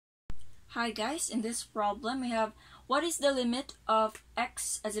Hi guys, in this problem we have what is the limit of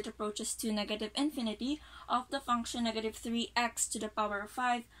x as it approaches to negative infinity of the function negative 3x to the power of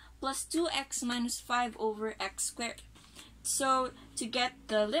 5 plus 2x minus 5 over x squared. So to get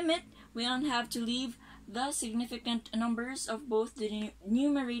the limit, we don't have to leave the significant numbers of both the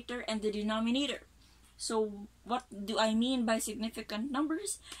numerator and the denominator. So what do I mean by significant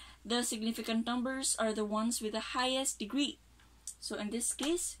numbers? The significant numbers are the ones with the highest degree. So in this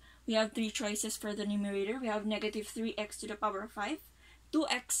case, we have three choices for the numerator. We have negative 3x to the power of 5,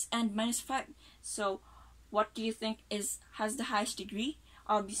 2x, and minus 5. So what do you think has the highest degree?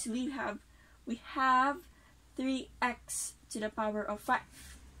 Obviously, we have 3x to the power of 5.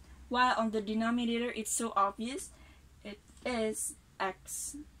 While on the denominator, it's so obvious. It is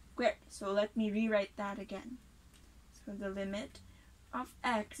x squared. So let me rewrite that again. So the limit of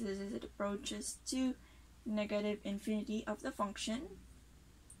x as it approaches to negative infinity of the function,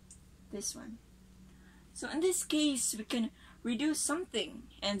 this one. So in this case, we can reduce something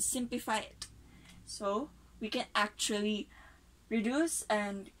and simplify it. So we can actually reduce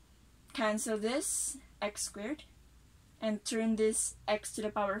and cancel this x squared and turn this x to the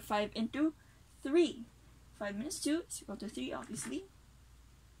power of 5 into 3. 5 minus 2 is equal to 3, obviously.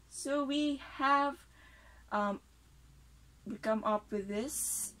 So we have we come up with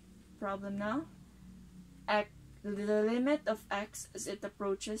this problem now. The limit of x as it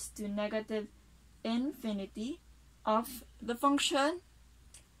approaches to negative infinity of the function,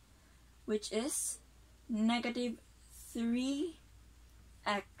 which is negative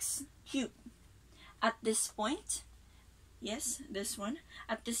 3x cubed. At this point, yes, this one.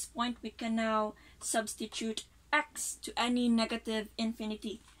 At this point, we can now substitute x to any negative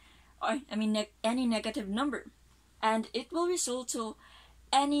infinity, or any negative number, and it will result to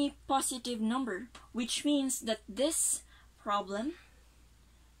any positive number, which means that this problem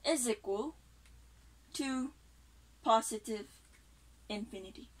is equal to positive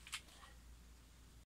infinity.